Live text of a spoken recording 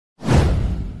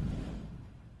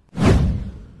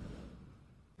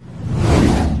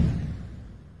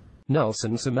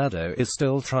Nelson Semedo is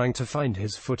still trying to find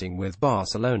his footing with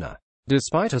Barcelona.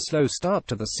 Despite a slow start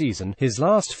to the season, his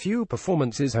last few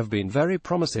performances have been very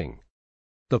promising.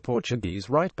 The Portuguese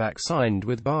right-back signed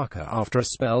with Barca after a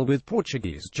spell with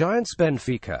Portuguese giants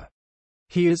Benfica.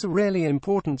 He is a really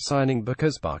important signing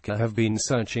because Barca have been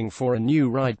searching for a new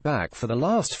right-back for the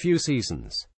last few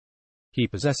seasons. He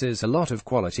possesses a lot of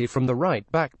quality from the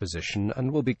right-back position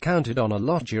and will be counted on a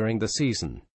lot during the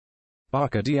season.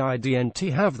 Barca didn't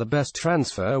have the best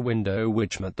transfer window,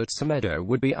 which meant that Semedo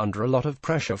would be under a lot of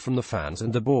pressure from the fans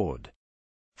and the board.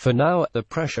 For now, the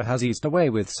pressure has eased away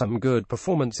with some good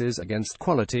performances against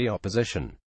quality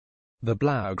opposition. The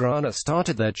Blaugrana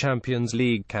started their Champions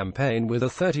League campaign with a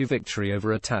 30 victory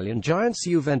over Italian giants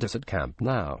Juventus at Camp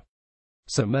Nou.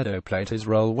 Semedo played his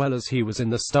role well as he was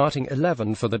in the starting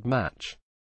 11 for that match.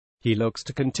 He looks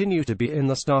to continue to be in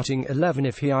the starting 11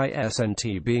 if he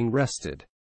isn't being rested.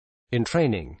 In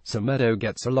training, Semedo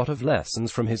gets a lot of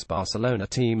lessons from his Barcelona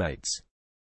teammates.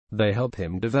 They help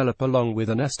him develop along with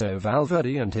Ernesto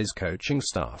Valverde and his coaching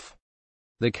staff.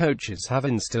 The coaches have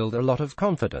instilled a lot of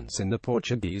confidence in the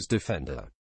Portuguese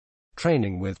defender.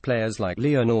 Training with players like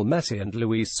Lionel Messi and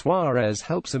Luis Suarez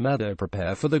helps Semedo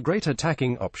prepare for the great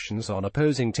attacking options on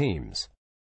opposing teams.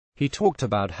 He talked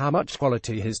about how much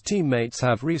quality his teammates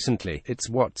have recently. It's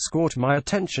what's caught my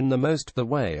attention the most, the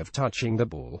way of touching the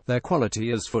ball, their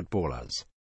quality as footballers.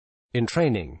 In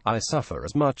training, I suffer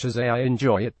as much as I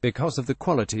enjoy it because of the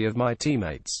quality of my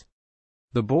teammates.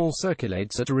 The ball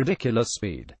circulates at a ridiculous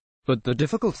speed. But the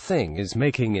difficult thing is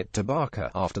making it to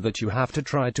Barca. After that you have to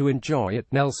try to enjoy it.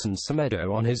 Nelson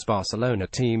Semedo on his Barcelona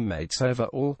teammates.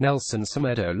 Overall, Nelson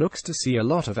Semedo looks to see a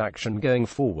lot of action going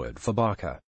forward for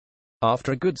Barca.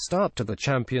 After a good start to the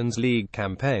Champions League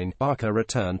campaign, Barca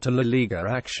returned to La Liga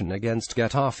action against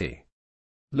Getafe.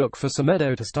 Look for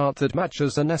Semedo to start that match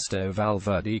as Ernesto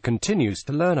Valverde continues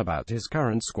to learn about his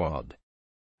current squad.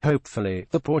 Hopefully,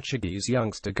 the Portuguese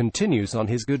youngster continues on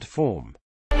his good form.